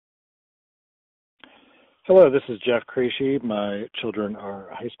Hello, this is Jeff Creasy. My children are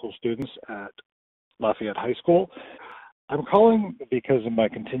high school students at Lafayette High School. I'm calling because of my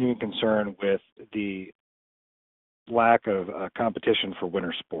continuing concern with the lack of competition for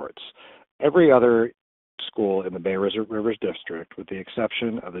winter sports. Every other school in the Bay Rivers District, with the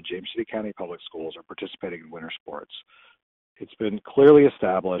exception of the James City County Public Schools, are participating in winter sports. It's been clearly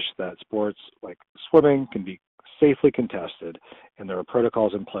established that sports like swimming can be safely contested, and there are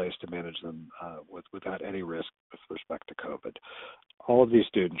protocols in place to manage them without any risk with respect to COVID. All of these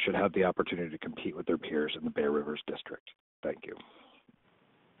students should have the opportunity to compete with their peers in the Bay Rivers District. Thank you.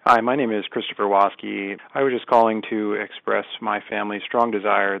 Hi, my name is Christopher Waske. I was just calling to express my family's strong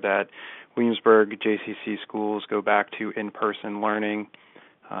desire that Williamsburg JCC schools go back to in-person learning.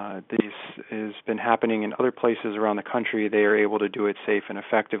 This has been happening in other places around the country. They are able to do it safe and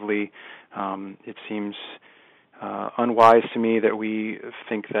effectively. It seems unwise to me that we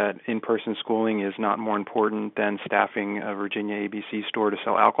think that in-person schooling is not more important than staffing a Virginia ABC store to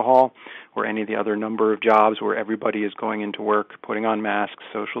sell alcohol or any of the other number of jobs where everybody is going into work, putting on masks,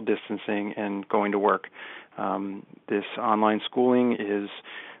 social distancing, and going to work. This online schooling is,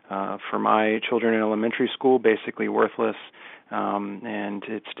 for my children in elementary school, basically worthless, and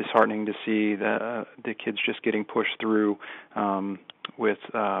it's disheartening to see the kids just getting pushed through with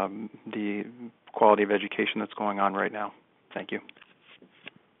the quality of education that's going on right now. Thank you.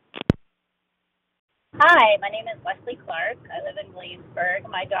 Hi, my name is Leslie Clark. I live in Williamsburg.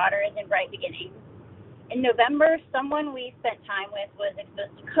 My daughter is in Bright Beginnings. In November, someone we spent time with was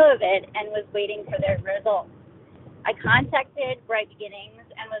exposed to COVID and was waiting for their results. I contacted Bright Beginnings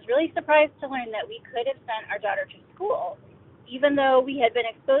and was really surprised to learn that we could have sent our daughter to school, even though we had been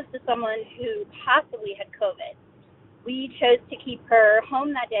exposed to someone who possibly had COVID. We chose to keep her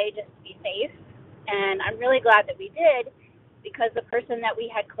home that day just to be safe, and I'm really glad that we did, because the person that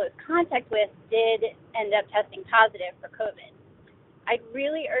we had close contact with did end up testing positive for COVID. I'd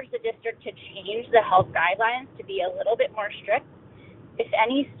really urge the district to change the health guidelines to be a little bit more strict. If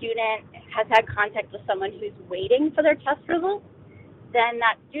any student has had contact with someone who's waiting for their test results, then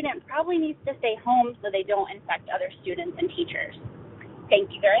that student probably needs to stay home so they don't infect other students and teachers.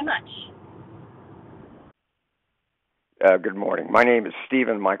 Thank you very much. Good morning. My name is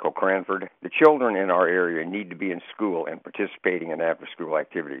Stephen Michael Cranford. The children in our area need to be in school and participating in after-school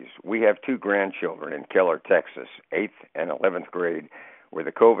activities. We have two grandchildren in Keller, Texas, 8th and 11th grade, where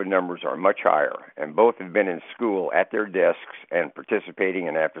the COVID numbers are much higher, and both have been in school at their desks and participating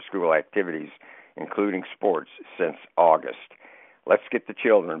in after-school activities, including sports, since August. Let's get the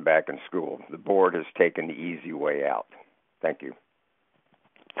children back in school. The board has taken the easy way out. Thank you.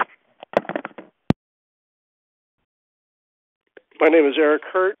 My name is Eric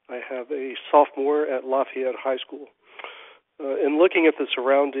Hurt. I have a sophomore at Lafayette High School. In looking at the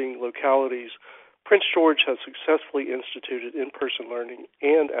surrounding localities, Prince George has successfully instituted in-person learning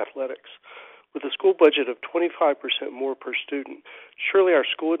and athletics. With a school budget of 25% more per student, surely our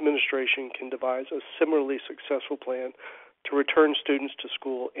school administration can devise a similarly successful plan to return students to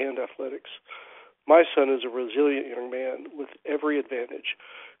school and athletics. My son is a resilient young man with every advantage,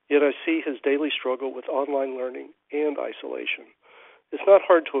 yet I see his daily struggle with online learning and isolation. It's not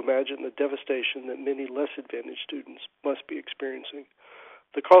hard to imagine the devastation that many less advantaged students must be experiencing.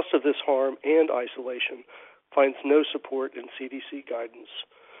 The cost of this harm and isolation finds no support in CDC guidance.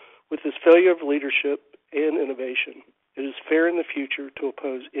 With this failure of leadership and innovation, it is fair in the future to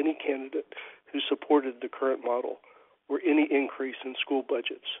oppose any candidate who supported the current model or any increase in school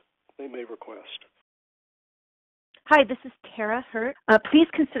budgets they may request. Hi, this is Tara Hurt. Please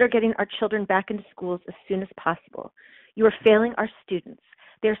consider getting our children back into schools as soon as possible. You are failing our students.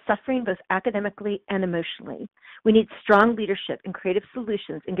 They are suffering both academically and emotionally. We need strong leadership and creative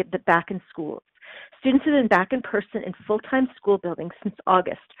solutions and get them back in schools. Students have been back in person in full-time school buildings since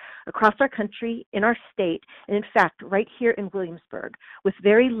August, across our country, in our state, and in fact, right here in Williamsburg, with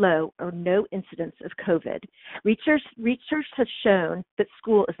very low or no incidence of COVID. Research has shown that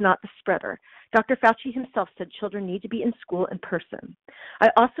school is not the spreader. Dr. Fauci himself said children need to be in school in person. I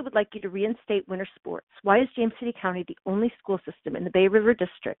also would like you to reinstate winter sports. Why is James City County the only school system in the Bay River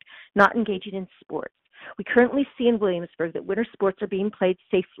District not engaging in sports? We currently see in Williamsburg that winter sports are being played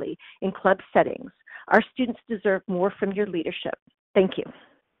safely in club settings. Our students deserve more from your leadership. Thank you.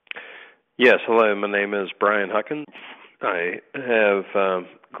 Yes, hello. My name is Brian Huckins. I have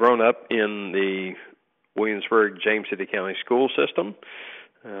grown up in the Williamsburg, James City County school system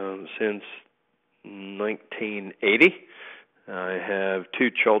since 1980. I have two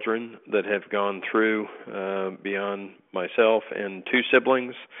children that have gone through beyond myself and two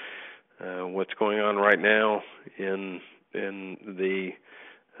siblings. What's going on right now in the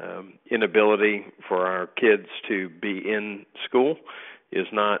inability for our kids to be in school is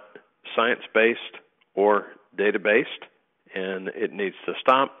not science-based or data-based, and it needs to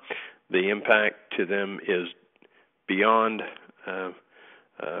stop. The impact to them is beyond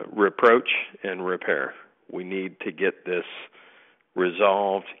reproach and repair. We need to get this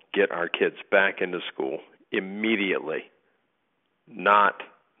resolved, get our kids back into school immediately, not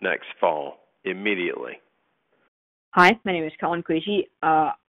next fall, immediately. Hi, my name is Colin Queasy,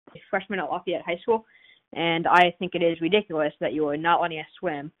 a freshman at Lafayette High School, and I think it is ridiculous that you are not letting us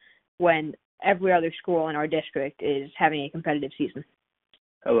swim when every other school in our district is having a competitive season.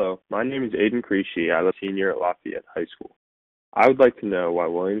 Hello, my name is Aiden Creasy. I'm a senior at Lafayette High School. I would like to know why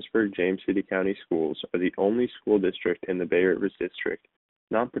Williamsburg James City County Schools are the only school district in the Bay Rivers District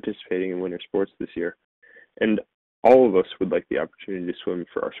not participating in winter sports this year, and all of us would like the opportunity to swim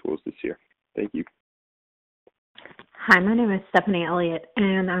for our schools this year. Thank you. Hi, my name is Stephanie Elliott,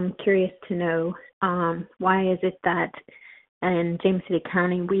 and I'm curious to know why is it that in James City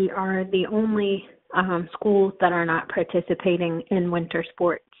County we are the only schools that are not participating in winter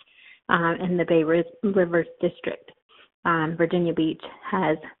sports in the Bay Rivers District. Virginia Beach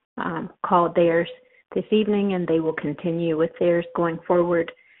has called theirs this evening, and they will continue with theirs going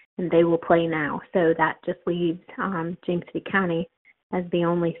forward, and they will play now. So that just leaves James City County as the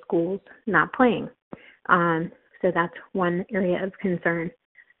only schools not playing. So that's one area of concern.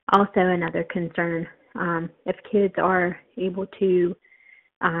 Also, another concern, if kids are able to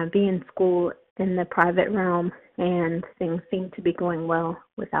be in school in the private realm and things seem to be going well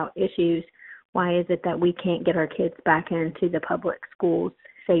without issues, why is it that we can't get our kids back into the public schools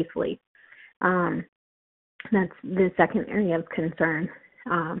safely? That's the second area of concern,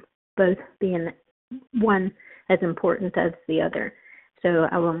 both being one as important as the other. So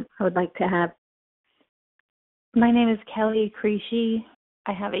I would like to have. My name is Kelly Creasy.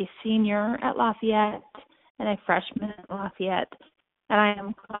 I have a senior at Lafayette and a freshman at Lafayette, and I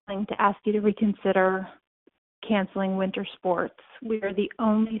am calling to ask you to reconsider canceling winter sports. We are the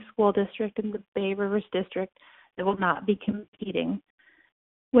only school district in the Bay Rivers District that will not be competing.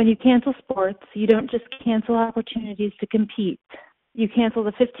 When you cancel sports, you don't just cancel opportunities to compete. You cancel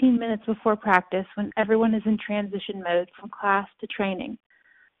the 15 minutes before practice when everyone is in transition mode from class to training.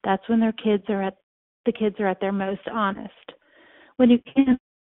 That's when the kids are at their most honest. When you cancel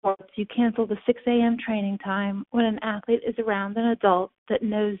sports, you cancel the 6 a.m. training time when an athlete is around an adult that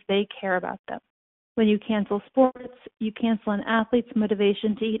knows they care about them. When you cancel sports, you cancel an athlete's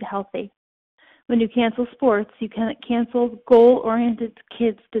motivation to eat healthy. When you cancel sports, you can cancel goal-oriented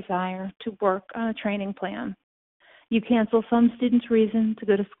kids' desire to work on a training plan. You cancel some students' reason to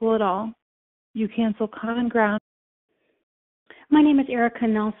go to school at all. You cancel common ground. My name is Erica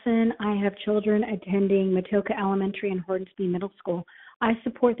Nelson. I have children attending Matoka Elementary and Hornsby Middle School. I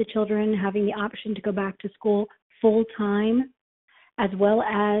support the children having the option to go back to school full-time, as well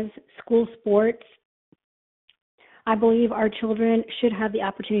as school sports. I believe our children should have the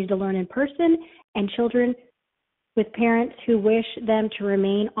opportunity to learn in person, and children with parents who wish them to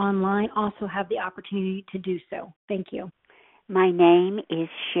remain online also have the opportunity to do so. Thank you. My name is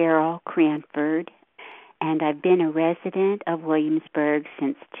Cheryl Cranford, and I've been a resident of Williamsburg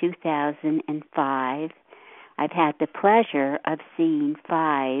since 2005. I've had the pleasure of seeing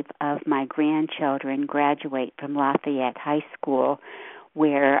 5 of my grandchildren graduate from Lafayette High School,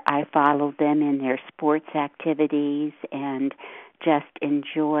 where I followed them in their sports activities and just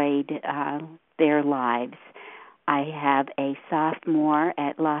enjoyed their lives. I have a sophomore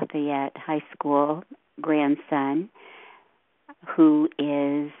at Lafayette High School grandson who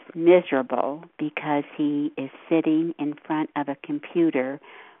is miserable because he is sitting in front of a computer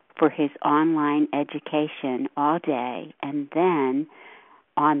for his online education all day and then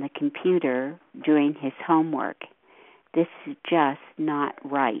on the computer doing his homework. This is just not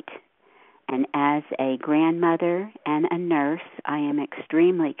right. And as a grandmother and a nurse, I am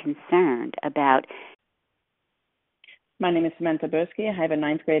extremely concerned about. My name is Samantha Bursky. I have a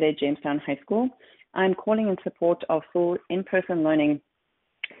 9th grade at Jamestown High School. I'm calling in support of full in-person learning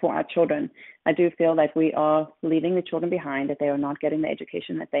for our children. I do feel that we are leaving the children behind, that they are not getting the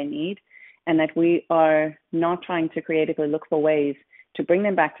education that they need, and that we are not trying to creatively look for ways to bring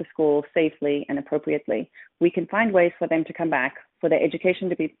them back to school safely and appropriately. We can find ways for them to come back, for their education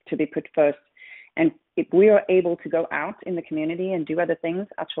to be put first. And if we are able to go out in the community and do other things,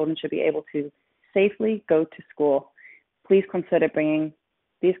 our children should be able to safely go to school. Please consider bringing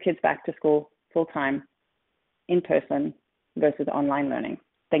these kids back to school full-time, in person, versus online learning.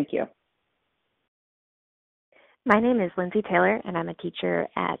 Thank you. My name is Lindsay Taylor, and I'm a teacher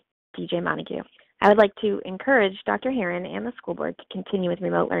at DJ Montague. I would like to encourage Dr. Heron and the school board to continue with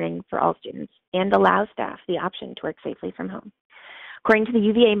remote learning for all students and allow staff the option to work safely from home. According to the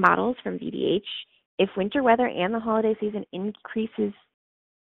UVA models from VBH, if winter weather and the holiday season increases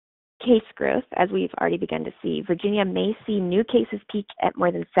case growth, as we've already begun to see, Virginia may see new cases peak at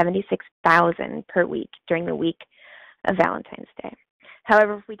more than 76,000 per week during the week of Valentine's Day.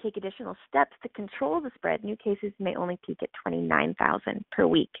 However, if we take additional steps to control the spread, new cases may only peak at 29,000 per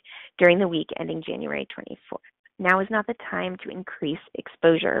week during the week ending January 24th. Now is not the time to increase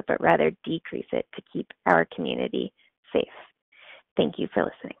exposure, but rather decrease it to keep our community safe. Thank you for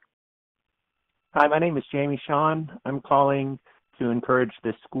listening. Hi, my name is Jamie Shawn. I'm calling to encourage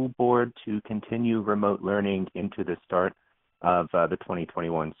the school board to continue remote learning into the start of the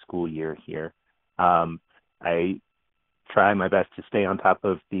 2021 school year here. I try my best to stay on top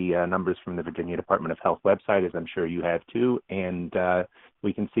of the numbers from the Virginia Department of Health website, as I'm sure you have too, and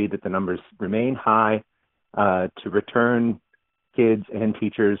we can see that the numbers remain high. To return kids and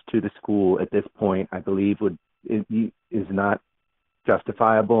teachers to the school at this point, I believe is not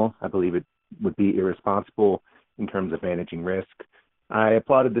justifiable. I believe it would be irresponsible in terms of managing risk. I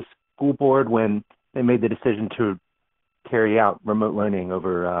applauded the school board when they made the decision to carry out remote learning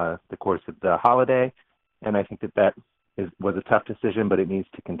over the course of the holiday, and I think that was a tough decision, but it needs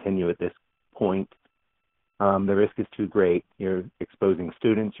to continue at this point. The risk is too great. You're exposing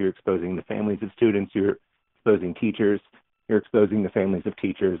students, you're exposing the families of students, you're exposing teachers, you're exposing the families of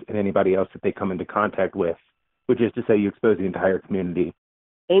teachers and anybody else that they come into contact with, which is to say you expose the entire community.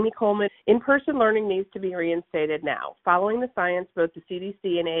 Amy Coleman, in-person learning needs to be reinstated now. Following the science, both the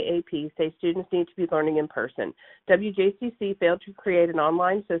CDC and AAP say students need to be learning in person. WJCC failed to create an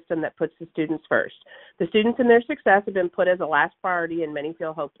online system that puts the students first. The students and their success have been put as a last priority and many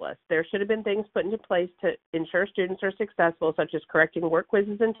feel hopeless. There should have been things put into place to ensure students are successful, such as correcting work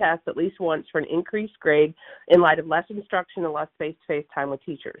quizzes and tests at least once for an increased grade in light of less instruction and less face-to-face time with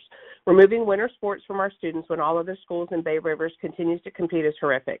teachers. Removing winter sports from our students when all other schools in Bay Rivers continues to compete is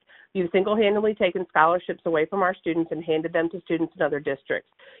horrific. You've single-handedly taken scholarships away from our students and handed them to students in other districts.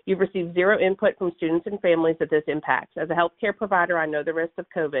 You've received zero input from students and families that this impacts. As a healthcare provider, I know the risks of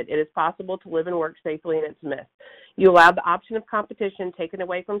COVID. It is possible to live and work safely in its midst. You allowed the option of competition taken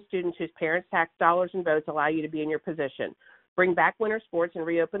away from students whose parents' tax dollars and votes allow you to be in your position. Bring back winter sports and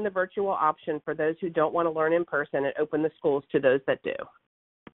reopen the virtual option for those who don't want to learn in person and open the schools to those that do.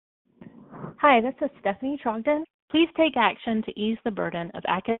 Hi, this is Stephanie Trogdon. Please take action to ease the burden of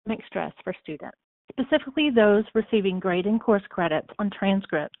academic stress for students, specifically those receiving grade and course credits on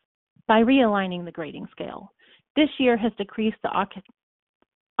transcripts, by realigning the grading scale. This year has decreased the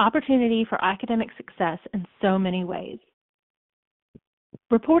opportunity for academic success in so many ways.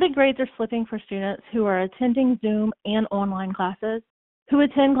 Reported grades are slipping for students who are attending Zoom and online classes, who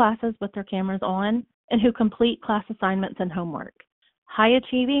attend classes with their cameras on, and who complete class assignments and homework. High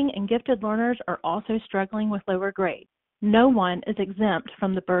achieving and gifted learners are also struggling with lower grades. No one is exempt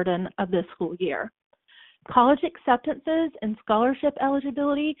from the burden of this school year. College acceptances and scholarship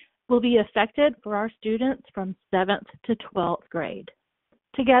eligibility will be affected for our students from 7th to 12th grade.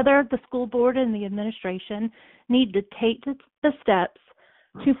 Together, the school board and the administration need to take the steps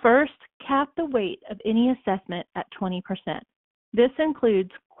to first cap the weight of any assessment at 20%. This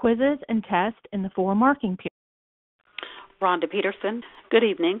includes quizzes and tests in the 4 marking periods. Rhonda Peterson. Good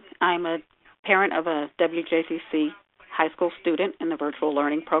evening. I'm a parent of a WJCC high school student in the virtual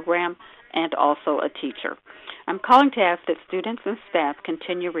learning program and also a teacher. I'm calling to ask that students and staff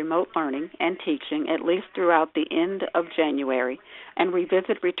continue remote learning and teaching at least throughout the end of January and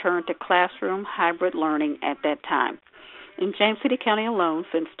revisit return to classroom hybrid learning at that time. In James City County alone,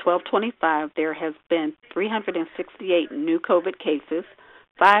 since 12/25, there has been 368 new COVID cases,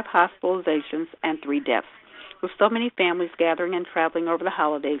 5 hospitalizations, and 3 deaths. With so many families gathering and traveling over the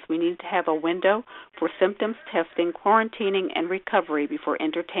holidays, we need to have a window for symptoms testing, quarantining, and recovery before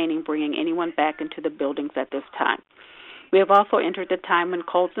entertaining bringing anyone back into the buildings at this time. We have also entered the time when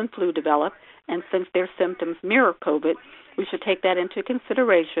colds and flu develop, and since their symptoms mirror COVID, we should take that into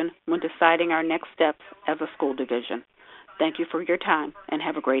consideration when deciding our next steps as a school division. Thank you for your time, and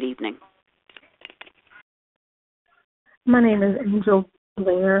have a great evening. My name is Angel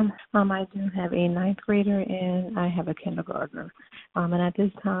Blair. I do have a 9th grader and I have a kindergartner. And at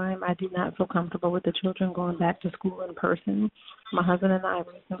this time, I do not feel comfortable with the children going back to school in person. My husband and I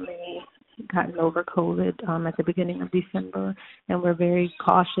recently gotten over COVID at the beginning of December, and we're very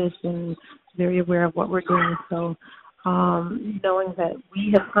cautious and very aware of what we're doing. So knowing that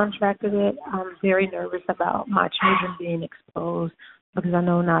we have contracted it, I'm very nervous about my children being exposed because I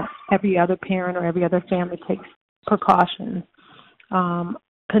know not every other parent or every other family takes precautions.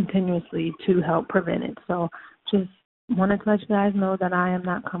 continuously to help prevent it. So just wanted to let you guys know that I am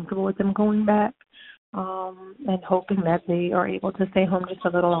not comfortable with them going back, and hoping that they are able to stay home just a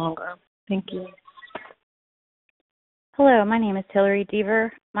little longer. Thank you. Hello, my name is Hillary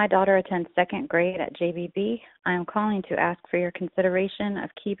Deaver. My daughter attends second grade at JBB. I am calling to ask for your consideration of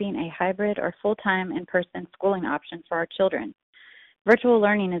keeping a hybrid or full-time in-person schooling option for our children. Virtual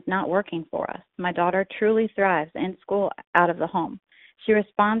learning is not working for us. My daughter truly thrives in school out of the home. She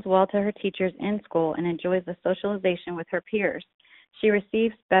responds well to her teachers in school and enjoys the socialization with her peers. She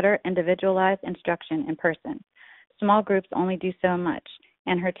receives better individualized instruction in person. Small groups only do so much,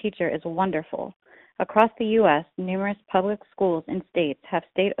 and her teacher is wonderful. Across the U.S., numerous public schools and states have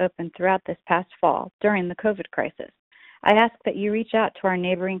stayed open throughout this past fall during the COVID crisis. I ask that you reach out to our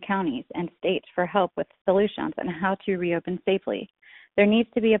neighboring counties and states for help with solutions on how to reopen safely. There needs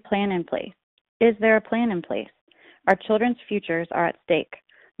to be a plan in place. Is there a plan in place? Our children's futures are at stake.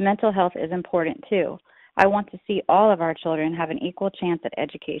 Mental health is important too. I want to see all of our children have an equal chance at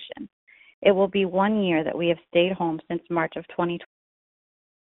education. It will be 1 year that we have stayed home since March of 2020.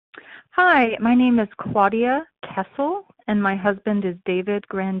 Hi, my name is Claudia Kessel, and my husband is David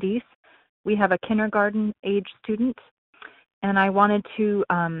Grandis. We have a kindergarten-age student, and I wanted to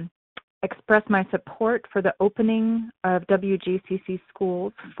express my support for the opening of WJCC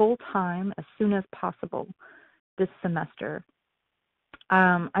schools full-time as soon as possible this semester.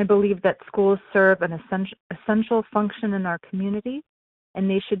 I believe that schools serve an essential function in our community, and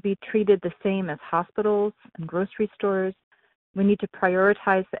they should be treated the same as hospitals and grocery stores. We need to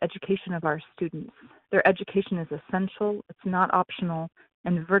prioritize the education of our students. Their education is essential, it's not optional,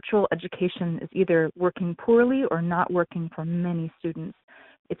 and virtual education is either working poorly or not working for many students.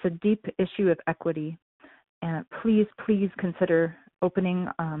 It's a deep issue of equity, and please consider opening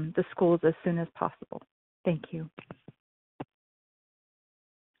the schools as soon as possible. Thank you.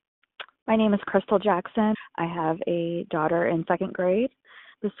 My name is Crystal Jackson. I have a daughter in second grade.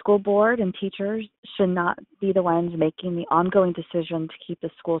 The school board and teachers should not be the ones making the ongoing decision to keep the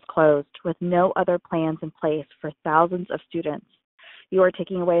schools closed with no other plans in place for thousands of students. You are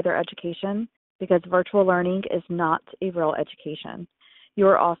taking away their education because virtual learning is not a real education. You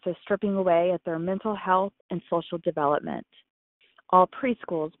are also stripping away at their mental health and social development. All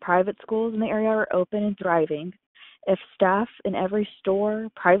preschools, private schools in the area are open and thriving. If staff in every store,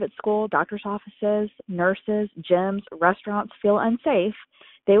 private school, doctor's offices, nurses, gyms, restaurants feel unsafe,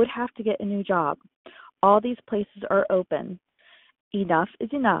 they would have to get a new job. All these places are open. Enough is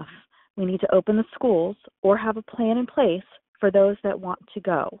enough. We need to open the schools or have a plan in place for those that want to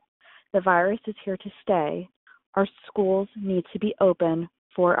go. The virus is here to stay. Our schools need to be open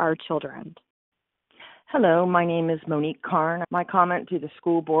for our children. Hello, my name is Monique Karn. My comment to the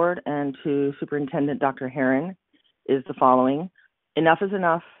school board and to Superintendent Dr. Herron is the following. Enough is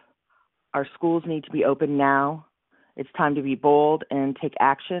enough. Our schools need to be open now. It's time to be bold and take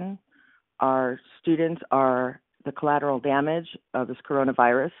action. Our students are the collateral damage of this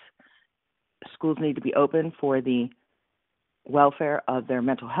coronavirus. Schools need to be open for the welfare of their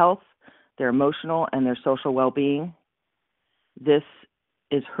mental health, their emotional and their social well-being. This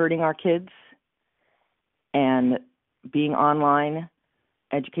is hurting our kids, and being online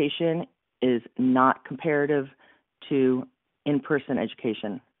education is not comparative to in-person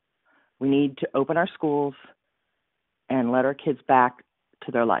education. We need to open our schools and let our kids back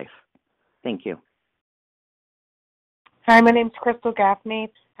to their life. Thank you. Hi, my name's Crystal Gaffney.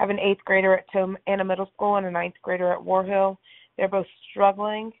 I have an 8th grader at Tom Anna Middle School and a 9th grader at War Hill. They're both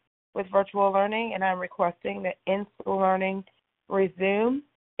struggling with virtual learning, and I'm requesting that in-school learning resume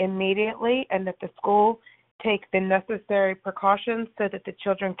immediately and that the school take the necessary precautions so that the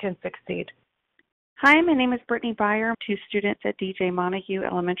children can succeed. Hi, my name is Brittany Byer. 2 students at DJ Montague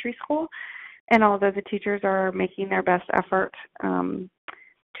Elementary School, and although the teachers are making their best effort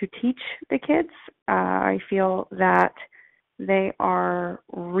to teach the kids, I feel that they are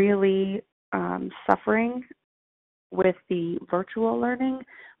really suffering with the virtual learning.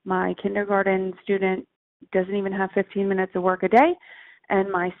 My kindergarten student doesn't even have 15 minutes of work a day,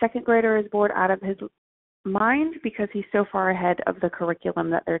 and my 2nd grader is bored out of his mind because he's so far ahead of the curriculum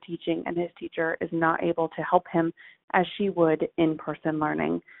that they're teaching, and his teacher is not able to help him as she would in-person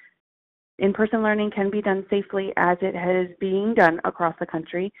learning. In-person learning can be done safely as it is being done across the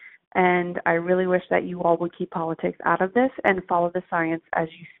country, and I really wish that you all would keep politics out of this and follow the science as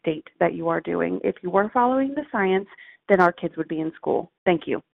you state that you are doing. If you were following the science, then our kids would be in school. Thank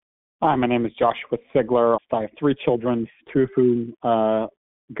you. Hi, my name is Joshua Sigler. I have 3 children, 2 of whom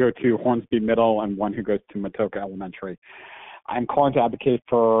go to Hornsby Middle and 1 who goes to Matoka Elementary. I'm calling to advocate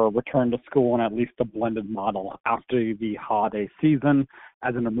for return to school in at least a blended model after the holiday season.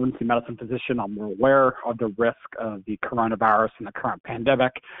 As an emergency medicine physician, I'm aware of the risk of the coronavirus and the current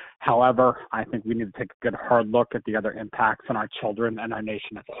pandemic. However, I think we need to take a good hard look at the other impacts on our children and our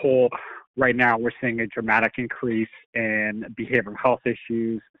nation as a whole. Right now, we're seeing a dramatic increase in behavioral health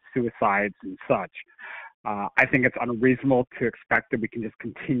issues, suicides, and such. I think it's unreasonable to expect that we can just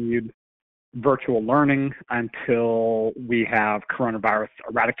continue virtual learning until we have coronavirus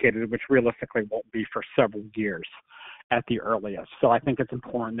eradicated, which realistically won't be for several years at the earliest. So I think it's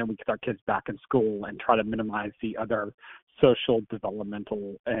important that we get our kids back in school and try to minimize the other social,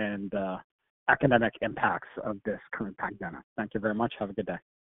 developmental, and academic impacts of this current pandemic. Thank you very much. Have a good day.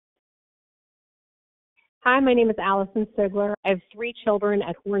 Hi, my name is Allison Sigler. I have 3 children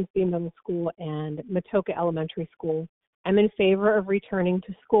at Hornsby Middle School and Matoka Elementary School. I'm in favor of returning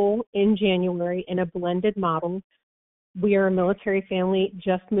to school in January in a blended model. We are a military family,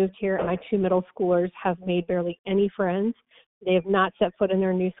 just moved here, and my 2 middle schoolers have made barely any friends. They have not set foot in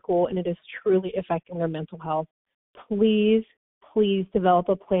their new school, and it is truly affecting their mental health. Please, please develop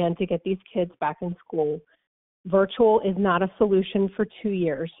a plan to get these kids back in school. Virtual is not a solution for 2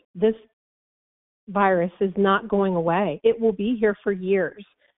 years. This virus is not going away. It will be here for years.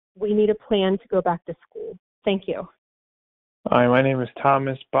 We need a plan to go back to school. Thank you. Hi, my name is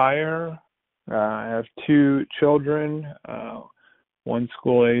Thomas Byer. I have 2 children. One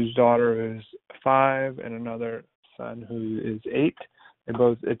school-age daughter is 5 and another son who is 8. They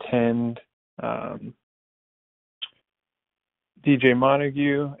both attend DJ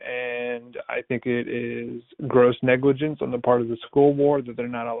Montague, and I think it is gross negligence on the part of the school board that they're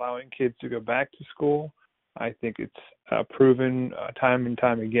not allowing kids to go back to school. I think it's proven time and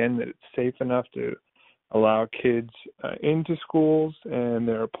time again that it's safe enough to allow kids into schools, and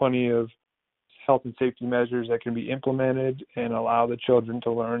there are plenty of health and safety measures that can be implemented and allow the children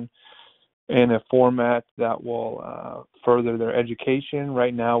to learn in a format that will further their education.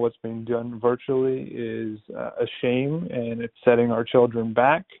 Right now, what's being done virtually is a shame, and it's setting our children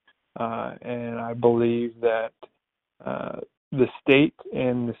back. And I believe that the state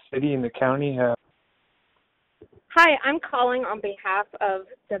and the city and the county have. Hi, I'm calling on behalf of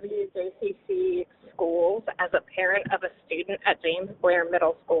WJCC Schools as a parent of a student at James Blair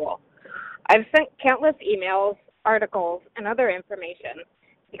Middle School. I've sent countless emails, articles, and other information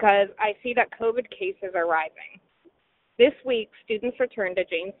because I see that COVID cases are rising. This week, students returned to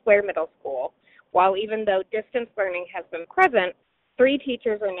James Blair Middle School, while even though distance learning has been present, 3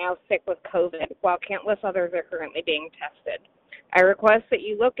 teachers are now sick with COVID, while countless others are currently being tested. I request that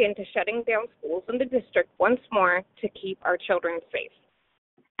you look into shutting down schools in the district once more to keep our children safe.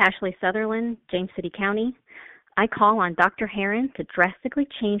 Ashley Sutherland, James City County. I call on Dr. Herron to drastically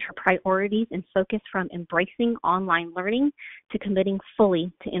change her priorities and focus from embracing online learning to committing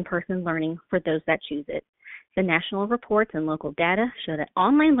fully to in-person learning for those that choose it. The national reports and local data show that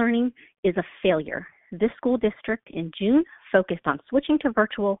online learning is a failure. This school district in June focused on switching to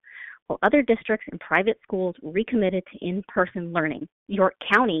virtual, while other districts and private schools recommitted to in-person learning. York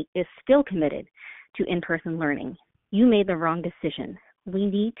County is still committed to in-person learning. You made the wrong decision. You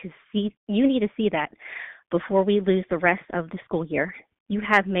need to see that before we lose the rest of the school year. You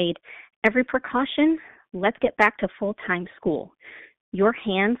have made every precaution. Let's get back to full-time school. Your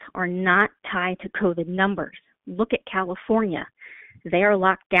hands are not tied to COVID numbers. Look at California. They are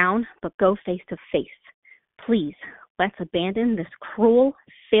locked down, but go face-to-face. Please, let's abandon this cruel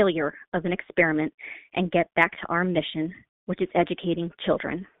failure of an experiment and get back to our mission, which is educating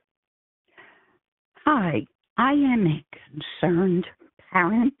children. Hi, I am a concerned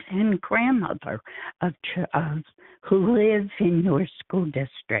parent and grandmother of who live in your school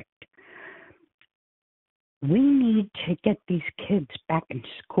district. We need to get these kids back in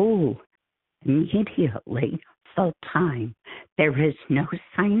school immediately, full time. There is no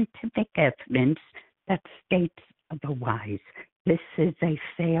scientific evidence that states otherwise. This is a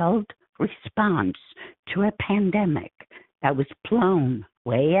failed response to a pandemic that was blown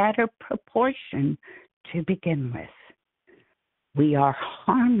way out of proportion to begin with. We are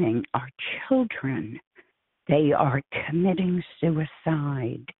harming our children. They are committing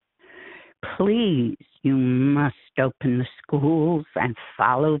suicide. Please, you must open the schools and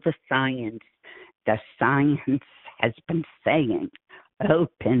follow the science. The science has been saying,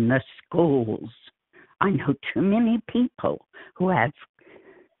 open the schools. I know too many people who have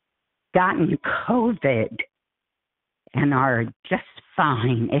gotten COVID and are just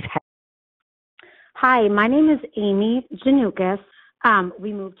fine. Hi, my name is Amy Janukas.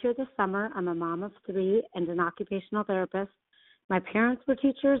 We moved here this summer. I'm a mom of 3 and an occupational therapist. My parents were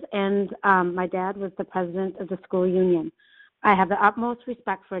teachers, and my dad was the president of the school union. I have the utmost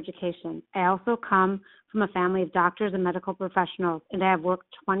respect for education. I also come from a family of doctors and medical professionals, and I have worked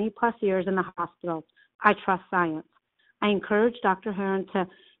 20 plus years in the hospitals. I trust science. I encourage Dr. Herron to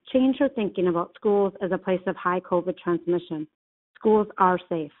change her thinking about schools as a place of high COVID transmission. Schools are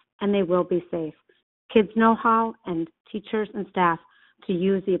safe, and they will be safe. Kids know how, and teachers and staff, to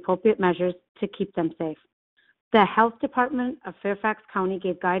use the appropriate measures to keep them safe. The health department of Fairfax County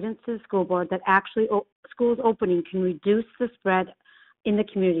gave guidance to the school board that actually schools opening can reduce the spread in the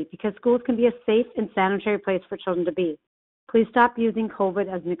community because schools can be a safe and sanitary place for children to be. Please stop using COVID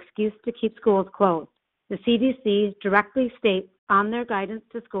as an excuse to keep schools closed. The CDC directly states on their guidance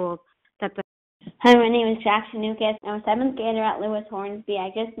to schools that the Hi, my name is Jackson Lucas. I'm a 7th grader at Lewis Hornsby. I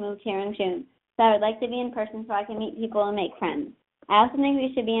just moved here in June, so I would like to be in person so I can meet people and make friends. I also think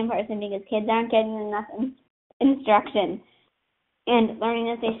we should be in person because kids aren't getting enough instruction and learning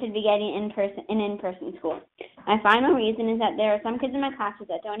that they should be getting in-person school. My final reason is that there are some kids in my classes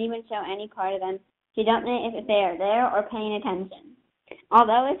that don't even show any part of them, so you don't know if they are there or paying attention.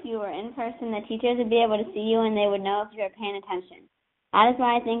 Although if you were in person, the teachers would be able to see you and they would know if you were paying attention. That is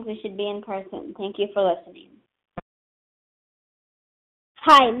why I think we should be in person. Thank you for listening.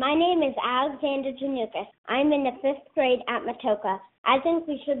 Hi, my name is Alexander Janukas. I'm in the 5th grade at Matoka. I think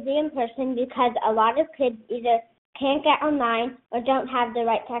we should be in person because a lot of kids either can't get online or don't have the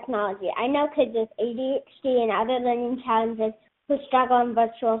right technology. I know kids with ADHD and other learning challenges who struggle in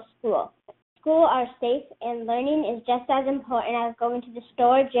virtual school. Schools are safe and learning is just as important as going to the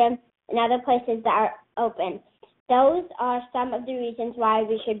store, gym, and other places that are open. Those are some of the reasons why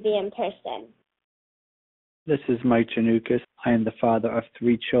we should be in person. This is Mike Janukas. I am the father of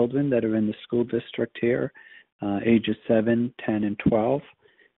 3 children that are in the school district here, ages 7, 10, and 12.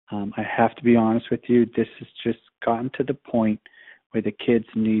 I have to be honest with you, this has just gotten to the point where the kids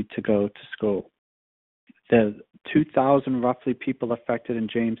need to go to school. The 2,000 roughly people affected in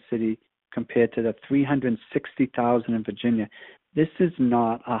James City compared to the 360,000 in Virginia. This is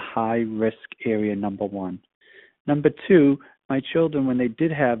not a high-risk area, number one. Number two, my children, when they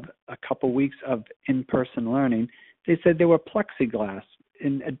did have a couple weeks of in-person learning, they said they were plexiglass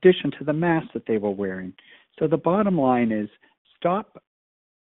in addition to the masks that they were wearing. So the bottom line is stop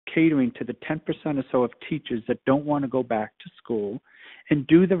catering to the 10% or so of teachers that don't want to go back to school and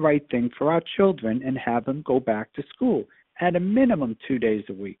do the right thing for our children and have them go back to school at a minimum 2 days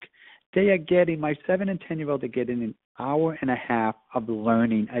a week. They are getting, my 7 and 10-year-old are getting an hour and a half of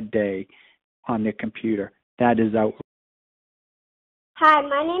learning a day on their computer. That is outrageous. Hi,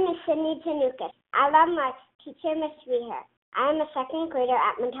 my name is Sydney Janukas. I love my teacher, Miss Weher. I am a 2nd grader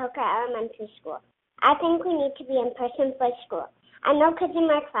at Matoka Elementary School. I think we need to be in person for school. I know kids in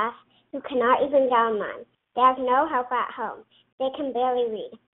my class who cannot even get online. They have no help at home. They can barely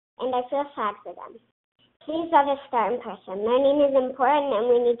read, and I feel sad for them. Please let us start in person. Learning is important and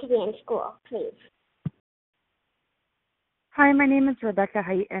we need to be in school, please. Hi, my name is Rebecca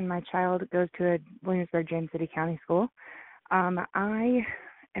Height, and my child goes to a Williamsburg, James City County school. I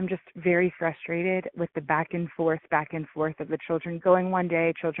am just very frustrated with the back and forth of the children going one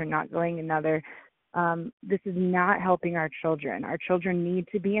day, children not going another. This is not helping our children. Our children need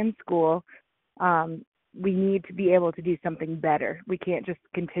to be in school. We need to be able to do something better. We can't just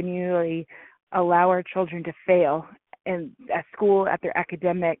continually allow our children to fail and at school, at their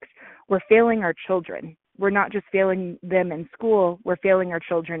academics. We're failing our children. We're not just failing them in school, we're failing our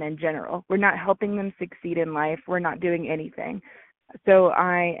children in general. We're not helping them succeed in life. We're not doing anything. So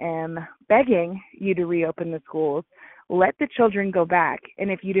I am begging you to reopen the schools. Let the children go back.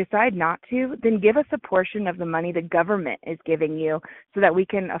 And if you decide not to, then give us a portion of the money the government is giving you so that we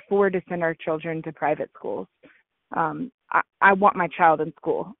can afford to send our children to private schools. I want my child in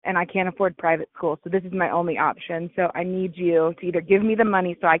school, and I can't afford private school, so this is my only option. So I need you to either give me the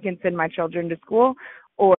money so I can send my children to school,